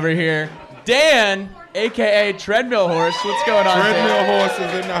Spider-Man over here. Dan, a.k.a. Treadmill Horse. What's going on, Treadmill Dan? Horse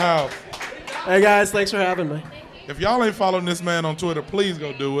is in the house. Hey, guys. Thanks for having me. If y'all ain't following this man on Twitter, please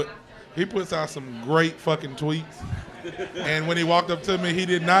go do it. He puts out some great fucking tweets. And when he walked up to me, he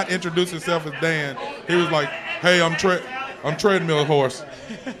did not introduce himself as Dan. He was like, hey, I'm Treadmill Horse.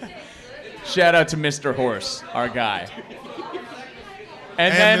 Shout out to Mr. Horse, our guy.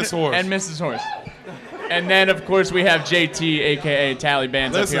 And Miss Horse. And Mrs. Horse. And then, of course, we have JT, a.k.a.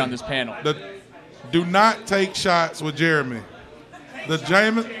 Taliban's up here on this panel. Do not take shots with Jeremy.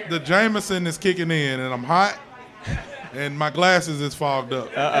 The Jameson is kicking in, and I'm hot, and my glasses is fogged up.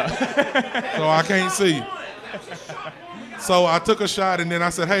 So I can't see. So I took a shot, and then I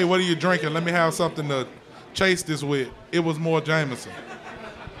said, hey, what are you drinking? Let me have something to chase this with. It was more Jameson.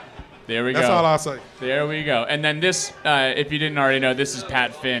 There we go. That's all I'll say. There we go. And then this, if you didn't already know, this is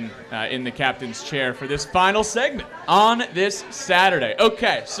Pat Finn in the captain's chair for this final segment on this Saturday.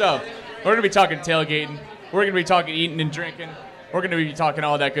 Okay, so we're going to be talking tailgating. We're going to be talking eating and drinking. We're going to be talking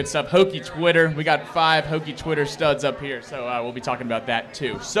all that good stuff. Hokie Twitter. We got 5 Hokie Twitter studs up here, so we'll be talking about that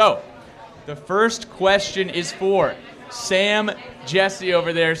too. So the first question is for Sam Jesse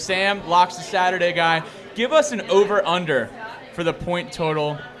over there. Sam, Locks of Saturday guy. Give us an over-under for the point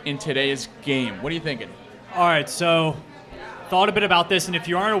total in today's game. What are you thinking? All right, so thought a bit about this, and if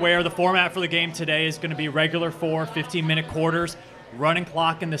you aren't aware, the format for the game today is going to be regular 4 15-minute quarters, running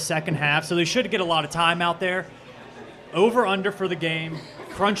clock in the second half, so they should get a lot of time out there. Over under for the game,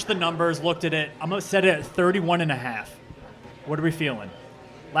 crunched the numbers, looked at it. I'm going to set it at 31.5. What are we feeling?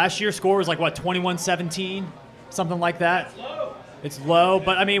 Last year's score was like, what, 21-17? Something like that? It's low,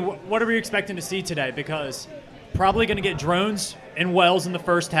 but I mean, what are we expecting to see today? Because probably going to get drones and Wells in the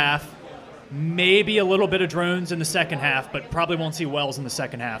first half, maybe a little bit of drones in the second half, but probably won't see Wells in the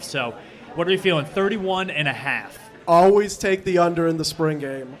second half. So what are you feeling? 31.5. Always take the under in the spring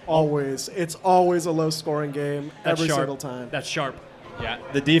game. Always. It's always a low-scoring game every single time. That's sharp. Yeah,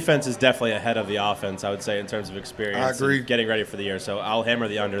 the defense is definitely ahead of the offense, I would say, in terms of experience. I agree. And getting ready for the year, so I'll hammer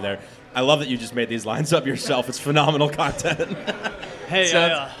the under there. I love that you just made these lines up yourself. It's phenomenal content. Hey,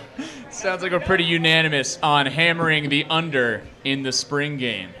 sounds like we're pretty unanimous on hammering the under in the spring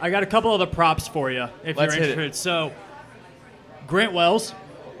game. I got a couple other props for you if Let's you're hit interested. it. So, Grant Wells,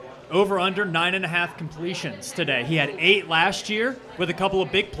 over under 9.5 completions today. He had 8 last year with a couple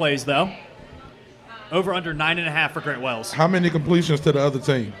of big plays, though. Over under 9.5 for Grant Wells. How many completions to the other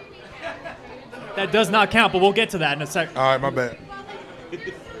team? That does not count, but we'll get to that in a second. All right, my bad.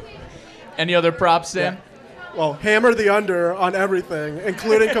 Any other props, Sam? Well, hammer the under on everything,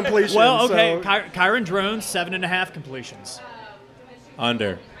 including completion. Well, okay, So Kyron Drones, 7.5 completions.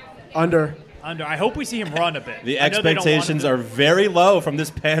 Under. under. I hope we see him run a bit. The I know they don't want him expectations to. are very low from this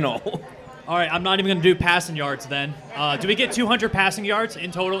panel. All right, I'm not even going to do passing yards then. Do we get 200 passing yards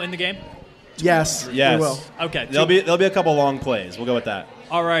in total in the game? Yes, Yes. we will. Okay. There'll be a couple long plays. We'll go with that.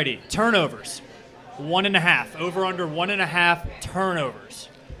 All righty. Turnovers. 1.5. Over under 1.5 turnovers.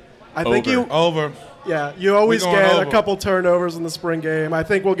 I think Over. you always We're going get over. a couple turnovers in the spring game. I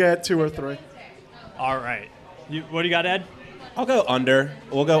think we'll get 2 or 3. All right. What do you got, Ed? I'll go under.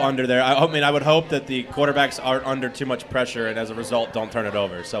 We'll go under there. I would hope that the quarterbacks aren't under too much pressure and as a result don't turn it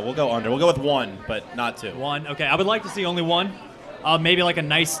over. So we'll go under. We'll go with 1, but not 2. 1. Okay. I would like to see only 1. Maybe like a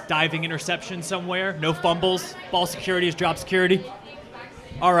nice diving interception somewhere. No fumbles. Ball security is drop security.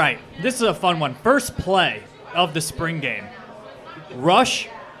 All right. This is a fun one. First play of the spring game. Rush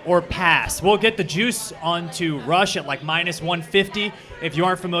or pass. We'll get the juice onto rush at like minus 150. If you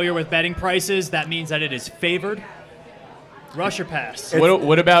aren't familiar with betting prices, that means that it is favored. Rush or pass?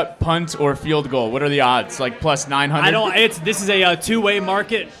 What about punt or field goal? What are the odds? Like plus 900? This is a two-way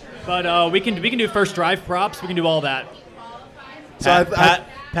market, but we can do first drive props. We can do all that. So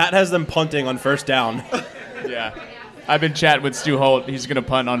Pat has them punting on first down. Yeah. I've been chatting with Stu Holt. He's going to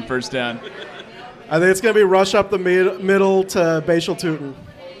punt on first down. I think it's going to be rush up the middle to Bashal Tootin.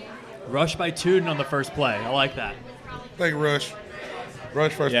 Rush by Tootin on the first play. I like that. I think rush.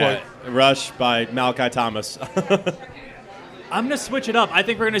 Rush first play. Rush by Malachi Thomas. I'm going to switch it up. I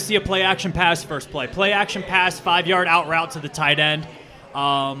think we're going to see a play-action pass first play. Play-action pass, 5-yard out route to the tight end.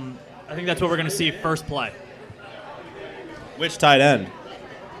 I think that's what we're going to see first play. Which tight end?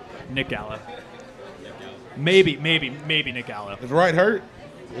 Nick Gallo. Maybe Nick Gallo. Is Wright hurt?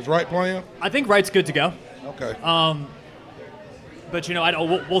 Is Wright playing? I think Wright's good to go. Okay. But,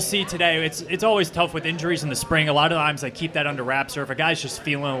 we'll see today. It's always tough with injuries in the spring. A lot of times they keep that under wraps, or if a guy's just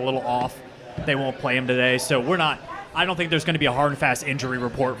feeling a little off, they won't play him today. So I don't think there's going to be a hard and fast injury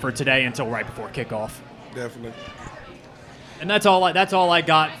report for today until right before kickoff. Definitely. And that's all I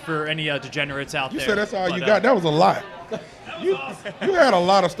got for any degenerates out You there. said that's all you got? That was a lot. You had a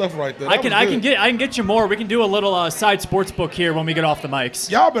lot of stuff right there. I can get you more. We can do a little side sports book here when we get off the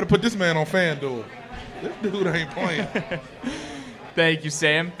mics. Y'all better put this man on FanDuel. This dude ain't playing. Thank you,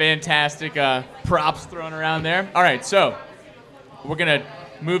 Sam. Fantastic props thrown around there. All right, so we're going to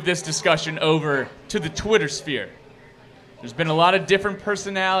move this discussion over to the Twitter sphere. There's been a lot of different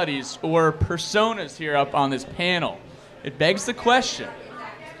personalities or personas here up on this panel. It begs the question,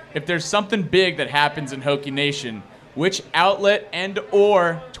 if there's something big that happens in Hokie Nation, which outlet and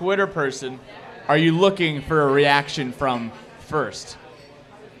or Twitter person are you looking for a reaction from first?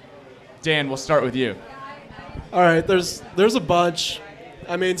 Dan, we'll start with you. All right, there's a bunch.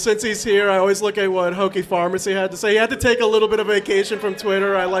 I mean, since he's here, I always look at what Hokie Pharmacy had to say. He had to take a little bit of vacation from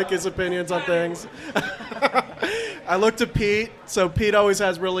Twitter. I like his opinions on things. I look to Pete. So Pete always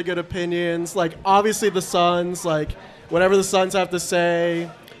has really good opinions. Like, obviously the Suns, like, whatever the Suns have to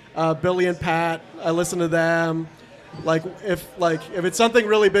say. Billy and Pat, I listen to them. If it's something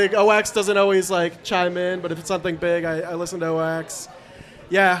really big, OX doesn't always, chime in. But if it's something big, I listen to OX.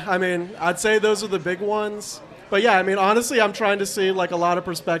 Yeah, I mean, I'd say those are the big ones. But yeah, I mean, honestly, I'm trying to see a lot of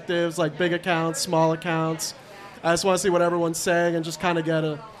perspectives, like big accounts, small accounts. I just want to see what everyone's saying and just kind of get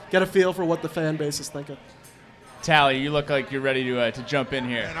a feel for what the fan base is thinking. Tally, you look like you're ready to jump in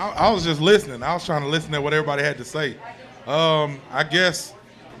here. And I was just listening. I was trying to listen to what everybody had to say. I guess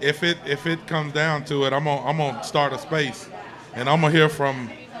if it comes down to it, I'm gonna start a space, and I'm gonna hear from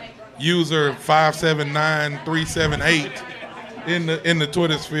user 579378 in the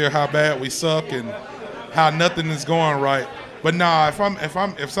Twitter sphere how bad we suck and how nothing is going right. But nah,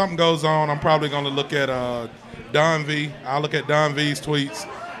 if something goes on, I'm probably gonna look at Don V. I'll look at Don V's tweets.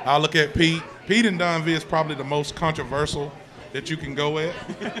 I'll look at Pete. Pete and Don V is probably the most controversial that you can go at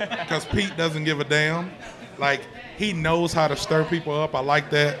because Pete doesn't give a damn. He knows how to stir people up. I like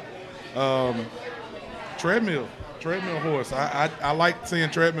that. Treadmill horse. I like seeing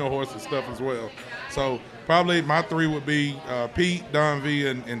treadmill horse and stuff as well. So probably my three would be Pete, Don V,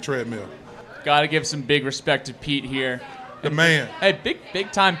 and treadmill. Got to give some big respect to Pete here. The man. Hey,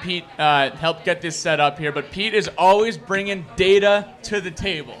 big time Pete helped get this set up here, but Pete is always bringing data to the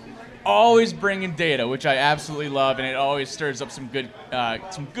table. Always bringing data, which I absolutely love, and it always stirs up some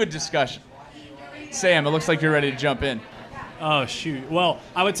good discussion. Sam, it looks like you're ready to jump in. Oh, shoot. Well,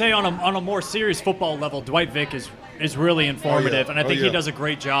 I would say on a more serious football level, Dwight Vick is really informative, and I think he does a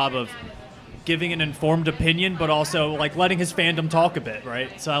great job of giving an informed opinion, but also letting his fandom talk a bit,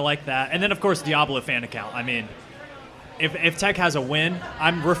 right? So I like that. And then, of course, Diablo fan account. I mean, if Tech has a win,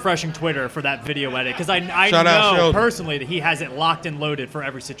 I'm refreshing Twitter for that video edit because I know personally that he has it locked and loaded for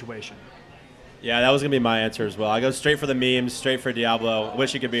every situation. Yeah, that was going to be my answer as well. I go straight for the memes, straight for Diablo.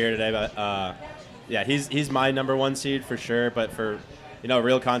 Wish he could be here today, but yeah, he's my number one seed for sure. But for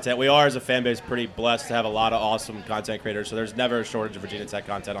real content, we are as a fan base pretty blessed to have a lot of awesome content creators, so there's never a shortage of Virginia Tech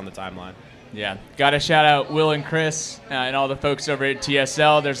content on the timeline. Yeah, got to shout out Will and Chris and all the folks over at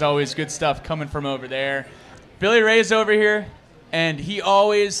TSL. There's always good stuff coming from over there. Billy Ray's over here, and he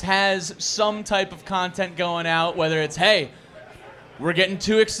always has some type of content going out, whether it's, hey, we're getting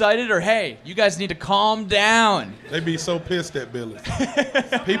too excited, or, hey, you guys need to calm down. They be so pissed at Billy.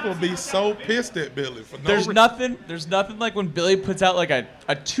 People be so pissed at Billy. For There's nothing like when Billy puts out a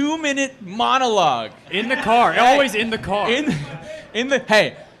 2-minute monologue. In the car. Always in the car.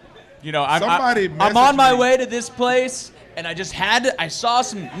 Hey, I'm on my way to this place, and I saw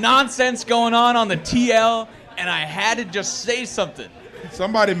some nonsense going on the TL, and I had to just say something.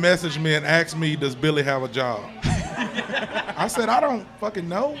 Somebody messaged me and asked me, does Billy have a job? I said, I don't fucking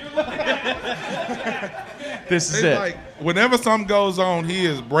know. This is it. Whenever something goes on, he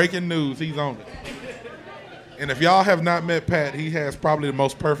is breaking news. He's on it. And if y'all have not met Pat, he has probably the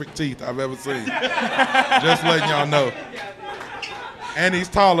most perfect teeth I've ever seen. Just letting y'all know. And he's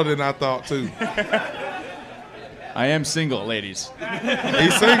taller than I thought, too. I am single, ladies.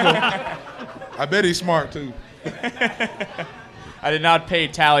 He's single. I bet he's smart, too. I did not pay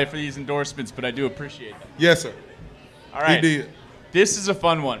Tally for these endorsements, but I do appreciate them. Yes, sir. All right. He did. This is a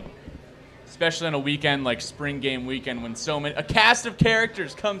fun one, especially on a weekend like spring game weekend when a cast of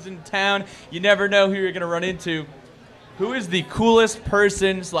characters comes into town. You never know who you're going to run into. Who is the coolest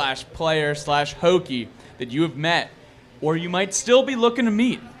person / player / Hokie that you have met or you might still be looking to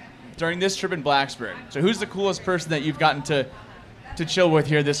meet during this trip in Blacksburg? So who's the coolest person that you've gotten to chill with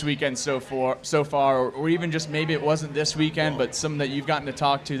here this weekend so far, or even just maybe it wasn't this weekend, but someone that you've gotten to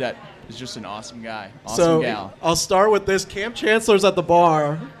talk to that is just an awesome guy, awesome gal? I'll start with this. Cam Chancellor's at the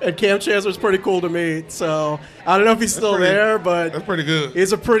bar, and Cam Chancellor's pretty cool to meet. So I don't know if he's still there, but that's pretty good.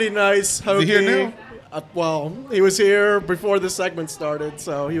 He's a pretty nice Hokie. Is he here now? Well, he was here before this segment started,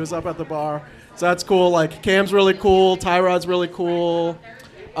 so he was up at the bar. So that's cool. Like, Cam's really cool. Tyrod's really cool.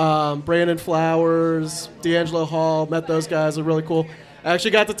 Brandon Flowers, D'Angelo Hall, met those guys. Are really cool. I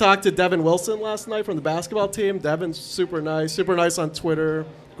actually got to talk to Devin Wilson last night from the basketball team. Devin's super nice on Twitter,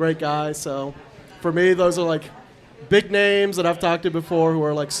 great guy. So for me, those are like big names that I've talked to before who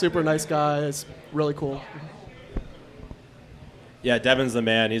are like super nice guys, really cool. Yeah, Devin's the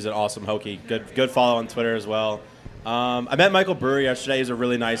man. He's an awesome Hokie. Good follow on Twitter as well. I met Michael Brewer yesterday. He's a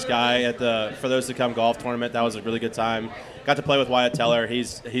really nice guy at the For Those to Come golf tournament. That was a really good time. Got to play with Wyatt Teller.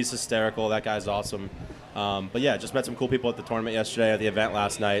 He's hysterical. That guy's awesome. But yeah, just met some cool people at the tournament yesterday, at the event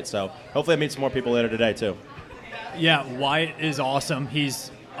last night. So hopefully I meet some more people later today too. Yeah, Wyatt is awesome.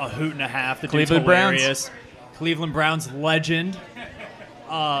 He's a hoot and a half. The Cleveland dude's hilarious. Cleveland Browns legend.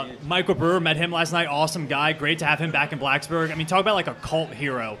 Michael Brewer, met him last night. Awesome guy. Great to have him back in Blacksburg. I mean, talk about like a cult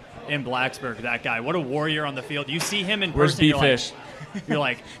hero in Blacksburg, that guy. What a warrior on the field. You see him in Where's person, B-Fish? you're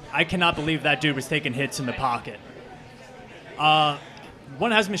like, I cannot believe that dude was taking hits in the pocket.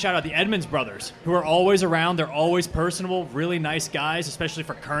 One has been shout out the Edmonds brothers, who are always around. They're always personable, really nice guys, especially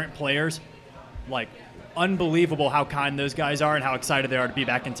for current players. Like, unbelievable how kind those guys are and how excited they are to be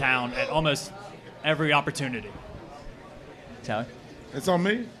back in town at almost every opportunity. Tally? It's on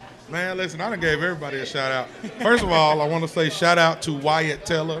me? Man, listen, I done gave everybody a shout out. First of all, I want to say shout out to Wyatt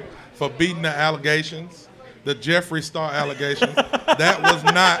Teller for beating the allegations, the Jeffree Star allegations. That was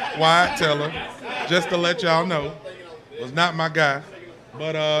not Wyatt Teller, just to let y'all know. Was not my guy.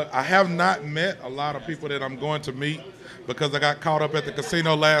 But I have not met a lot of people that I'm going to meet because I got caught up at the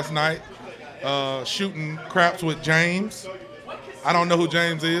casino last night shooting craps with James. I don't know who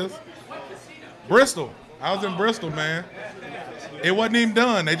James is. Bristol. I was in Bristol, man. It wasn't even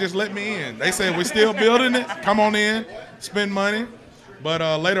done. They just let me in. They said, we're still building it. Come on in, spend money. But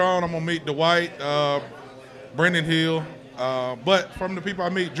later on, I'm going to meet Dwight, Brendan Hill. But from the people I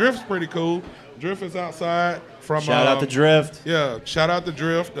meet, Drift's pretty cool. Drift is outside. Shout out to Drift. Yeah, shout out to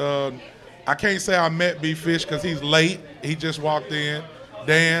Drift. I can't say I met B-Fish because he's late. He just walked in.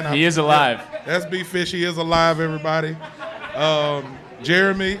 Dan. He is alive. That's B-Fish. He is alive, everybody.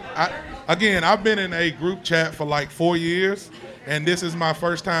 Jeremy. I've been in a group chat for like 4 years, and this is my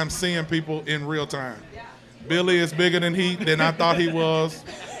first time seeing people in real time. Billy is bigger than I thought he was.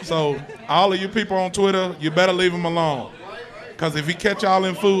 So all of you people on Twitter, you better leave him alone. Because if he catch y'all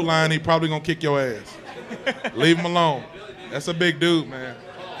in Food Line, he probably going to kick your ass. Leave him alone. That's a big dude, man.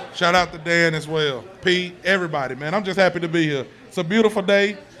 Shout out to Dan as well. Pete, everybody, man. I'm just happy to be here. It's a beautiful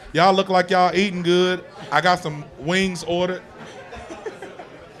day. Y'all look like y'all eating good. I got some wings ordered.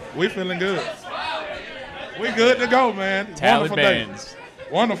 We feeling good. We good to go, man. Talent Wonderful bands. day.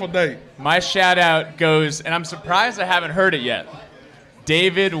 Wonderful day. My shout out goes, and I'm surprised I haven't heard it yet,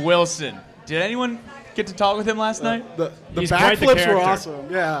 David Wilson. Did anyone get to talk with him last night? The He's quite the backflips were character. awesome.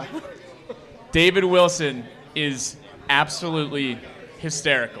 Yeah. David Wilson is absolutely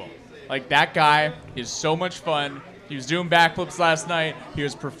hysterical. Like, that guy is so much fun. He was doing backflips last night. He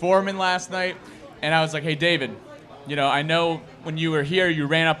was performing last night. And I was like, hey, David, I know when you were here, you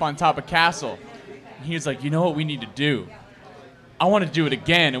ran up on top of Castle. And he was like, you know what we need to do? I want to do it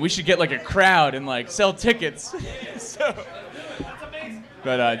again, and we should get, like, a crowd and, like, sell tickets.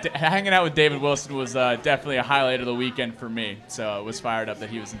 But hanging out with David Wilson was definitely a highlight of the weekend for me. So I was fired up that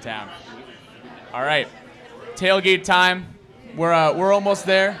he was in town. All right, tailgate time. We're almost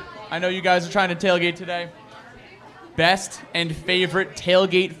there. I know you guys are trying to tailgate today. Best and favorite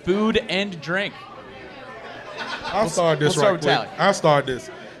tailgate food and drink. I'll start this we'll start right with quick. Tally. I'll start this.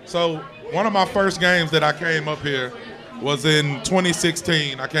 So one of my first games that I came up here was in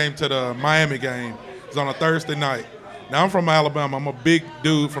 2016. I came to the Miami game. It was on a Thursday night. Now, I'm from Alabama. I'm a big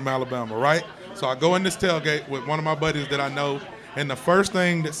dude from Alabama, right? So I go in this tailgate with one of my buddies that I know, and the first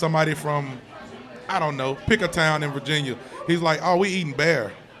thing that somebody from, I don't know, pick a town in Virginia, he's like, oh, we eating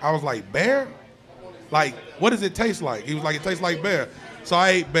bear. I was like, bear? Like, what does it taste like? He was like, it tastes like bear. So I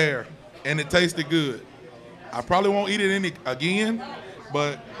ate bear, and it tasted good. I probably won't eat it again,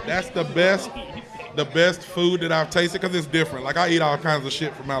 but that's the best food that I've tasted because it's different. Like I eat all kinds of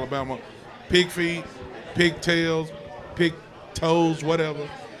shit from Alabama, pig feet, pigtails, pig toes, whatever.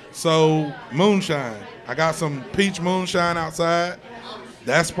 So moonshine. I got some peach moonshine outside.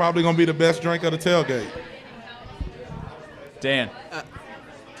 That's probably gonna be the best drink of the tailgate. Dan.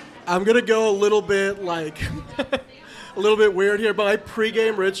 I'm gonna go a little bit like a little bit weird here, but my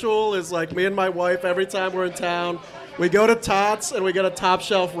pregame ritual is like me and my wife every time we're in town, we go to Tots and we get a top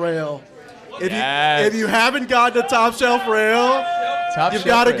shelf rail. If you haven't gotten a top shelf rail, you've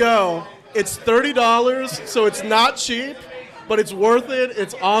got to go. It's $30, so it's not cheap, but it's worth it.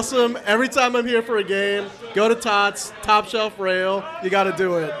 It's awesome. Every time I'm here for a game, go to Tots, top shelf rail. You got to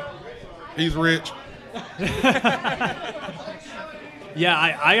do it. He's rich.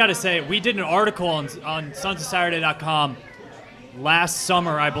 Yeah, I got to say, we did an article on sonsofsaturday.com last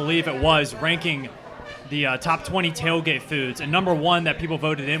summer, I believe it was, ranking the top 20 tailgate foods. And number one that people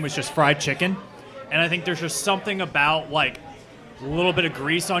voted in was just fried chicken. And I think there's just something about, like, a little bit of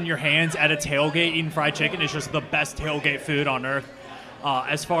grease on your hands at a tailgate eating fried chicken is just the best tailgate food on earth.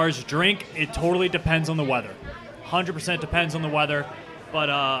 As far as drink, it totally depends on the weather. 100% depends on the weather. But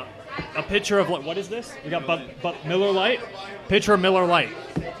a pitcher of, what is this? We got Miller Lite. Pitcher of Miller Lite.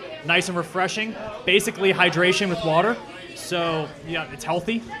 Nice and refreshing. Basically hydration with water. So, yeah, it's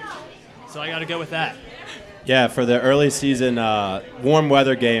healthy. So I got to go with that. Yeah, for the early season warm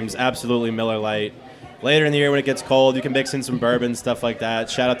weather games, absolutely Miller Lite. Later in the year when it gets cold, you can mix in some bourbon, stuff like that.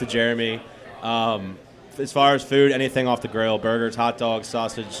 Shout out to Jeremy. As far as food, anything off the grill, burgers, hot dogs,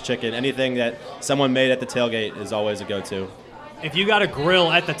 sausage, chicken, anything that someone made at the tailgate is always a go-to. If you got a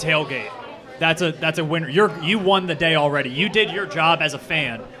grill at the tailgate, that's a winner. You won the day already. You did your job as a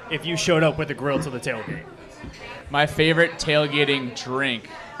fan if you showed up with a grill to the tailgate. My favorite tailgating drink.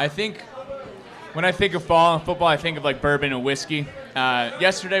 I think when I think of fall and football, I think of like bourbon and whiskey.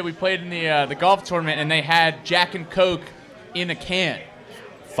 Yesterday we played in the golf tournament and they had Jack and Coke in a can.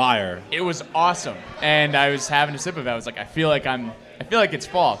 Fire. It was awesome, and I was having a sip of it. I was like, I feel like it's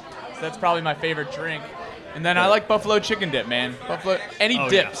fall. So that's probably my favorite drink. And then I like buffalo chicken dip, man. Any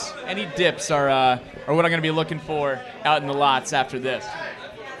dips are what I'm gonna be looking for out in the lots after this.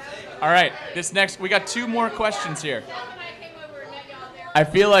 All right, we got two more questions here. I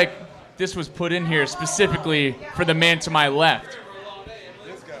feel like this was put in here specifically for the man to my left.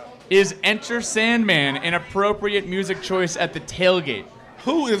 Is Enter Sandman an appropriate music choice at the tailgate?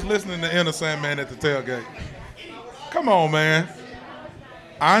 Who is listening to Enter Sandman at the tailgate? Come on, man.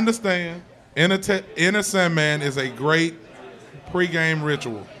 I understand. Enter Sandman is a great pregame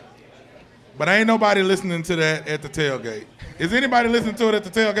ritual. But ain't nobody listening to that at the tailgate. Is anybody listening to it at the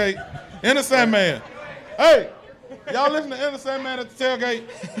tailgate? Enter Sandman. Hey, y'all listen to Enter Sandman at the tailgate?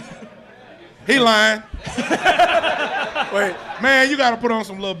 He lying. Wait, man, you got to put on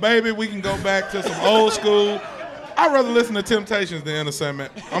some Little Baby. We can go back to some old school. I'd rather listen to Temptations than Enter Sandman.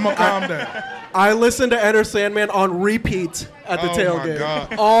 I'm going to calm down. I listen to Enter Sandman on repeat at the tailgate. Oh, my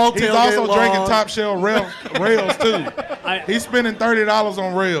God. All He's tailgate also long. drinking top shelf rails too. He's spending $30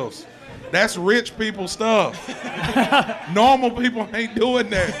 on rails. That's rich people stuff. Normal people ain't doing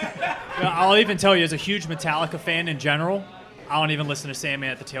that. I'll even tell you, as a huge Metallica fan in general, I don't even listen to Sandman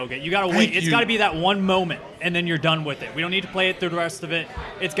at the tailgate. You got to wait. It's got to be that one moment, and then you're done with it. We don't need to play it through the rest of it.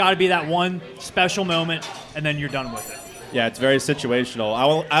 It's got to be that one special moment, and then you're done with it. Yeah, it's very situational.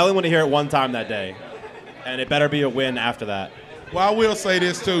 I only want to hear it one time that day, and it better be a win after that. Well, I will say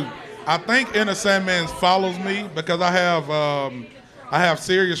this, too. I think Enter Sandman follows me because I have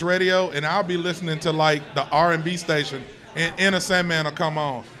Sirius Radio, and I'll be listening to, like, the R&B station, and Enter Sandman will come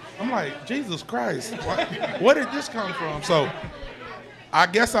on. I'm like, Jesus Christ, where did this come from? So I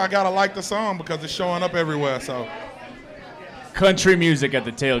guess I got to like the song because it's showing up everywhere. So country music at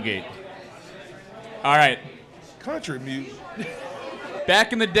the tailgate. All right. Country music.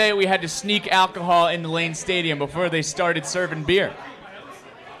 Back in the day, we had to sneak alcohol into Lane Stadium before they started serving beer.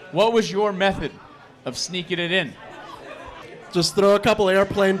 What was your method of sneaking it in? Just throw a couple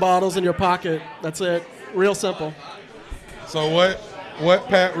airplane bottles in your pocket. That's it. Real simple. So what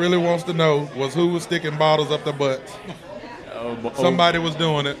Pat really wants to know was who was sticking bottles up their butts. Somebody was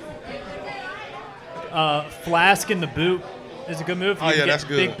doing it. Flask in the boot is a good move. Oh, yeah, that's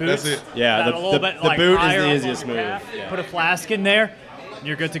good. Big boots. That's it. Yeah, the boot is the easiest move. Yeah. Put a flask in there, and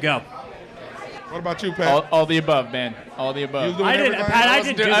you're good to go. What about you, Pat? All the above, man. All the above. I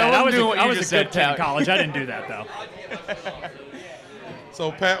didn't do that. I was a good kid in Pat. college. I didn't do that, though.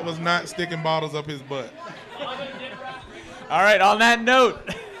 So Pat was not sticking bottles up his butt. All right, on that note,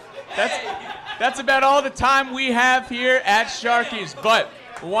 that's about all the time we have here at Sharky's. But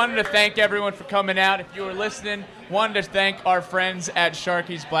we wanted to thank everyone for coming out. If you were listening, wanted to thank our friends at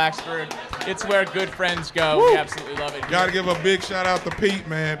Sharky's Blacksburg. It's where good friends go. Woo. We absolutely love it. Got to give a big shout out to Pete,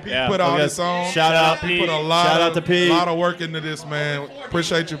 man. Pete put all this on. Shout out, He Pete. put a lot Shout out to Pete. lot of work into this, man.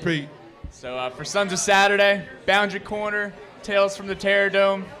 Appreciate you, Pete. So for Sons of Saturday, Boundary Corner, Tales from the Terror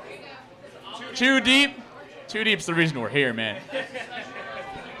Dome, Too Deep. Too Deep's the reason we're here, man.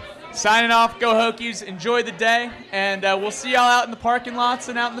 Signing off, go Hokies, enjoy the day, and we'll see y'all out in the parking lots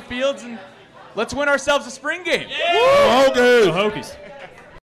and out in the fields, and let's win ourselves a spring game. Woo! Go Hokies. Go Hokies.